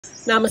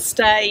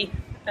Namaste,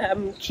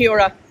 Kia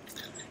ora.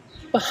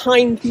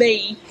 Behind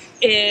me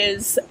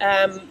is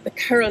the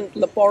current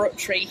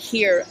laboratory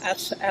here at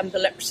the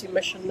Leprosy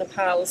Mission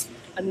Nepal's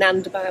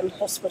Anandaban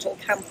Hospital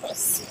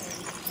campus.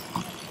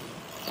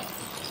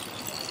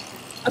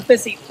 A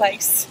busy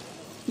place,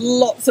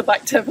 lots of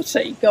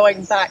activity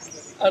going back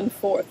and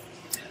forth.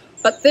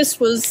 But this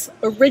was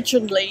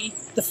originally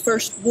the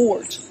first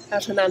ward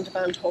at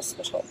Anandaban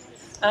Hospital,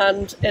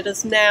 and it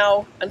is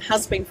now, and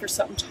has been for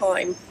some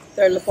time,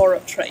 their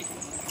laboratory.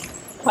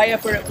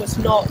 However, it was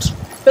not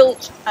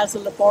built as a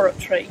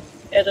laboratory.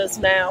 It is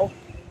now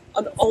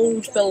an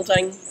old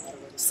building,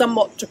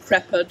 somewhat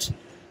decrepit,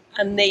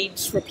 and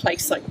needs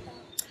replacing.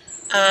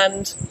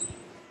 And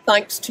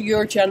thanks to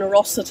your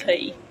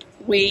generosity,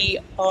 we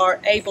are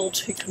able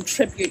to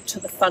contribute to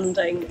the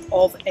funding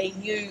of a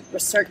new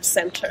research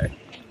centre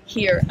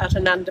here at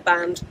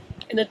Anandaban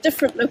in a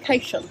different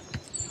location,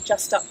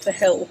 just up the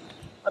hill.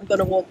 I'm going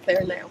to walk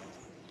there now.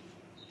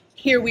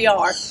 Here we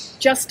are,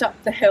 just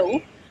up the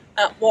hill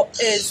at what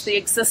is the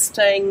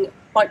existing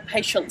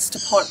outpatients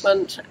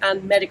department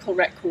and medical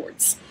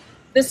records.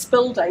 This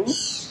building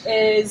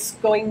is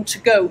going to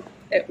go.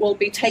 It will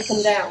be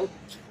taken down,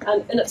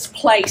 and in its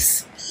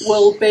place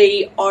will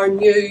be our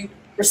new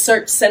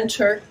research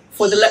centre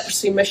for the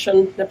Leprosy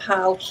Mission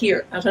Nepal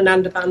here at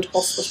Anandaban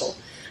Hospital.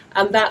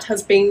 And that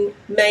has been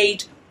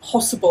made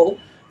possible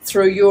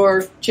through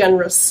your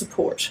generous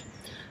support.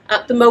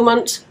 At the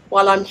moment,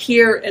 while I'm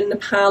here in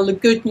Nepal, the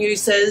good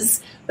news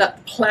is that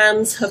the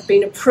plans have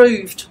been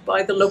approved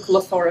by the local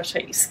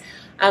authorities,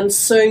 and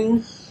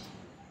soon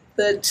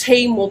the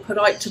team will put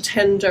out to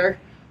tender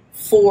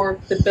for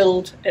the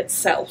build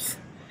itself.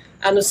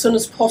 And as soon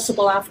as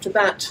possible after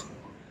that,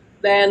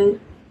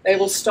 then they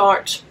will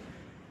start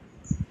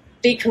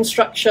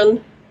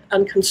deconstruction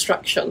and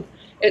construction.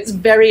 It's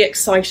very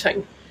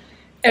exciting.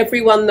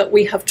 Everyone that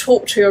we have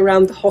talked to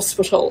around the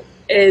hospital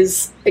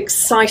is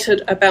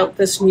excited about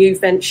this new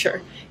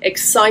venture,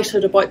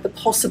 excited about the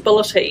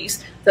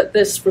possibilities that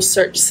this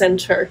research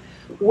centre,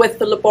 with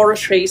the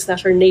laboratories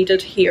that are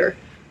needed here,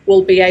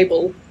 will be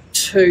able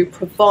to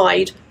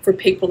provide for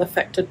people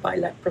affected by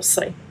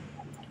leprosy.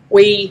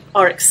 We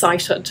are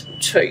excited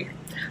too,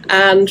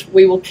 and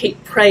we will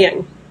keep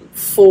praying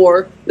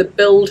for the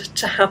build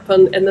to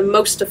happen in the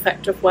most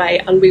effective way,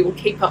 and we will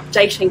keep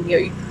updating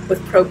you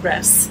with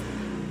progress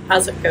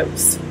as it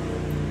goes.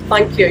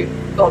 Thank you.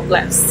 God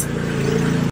bless.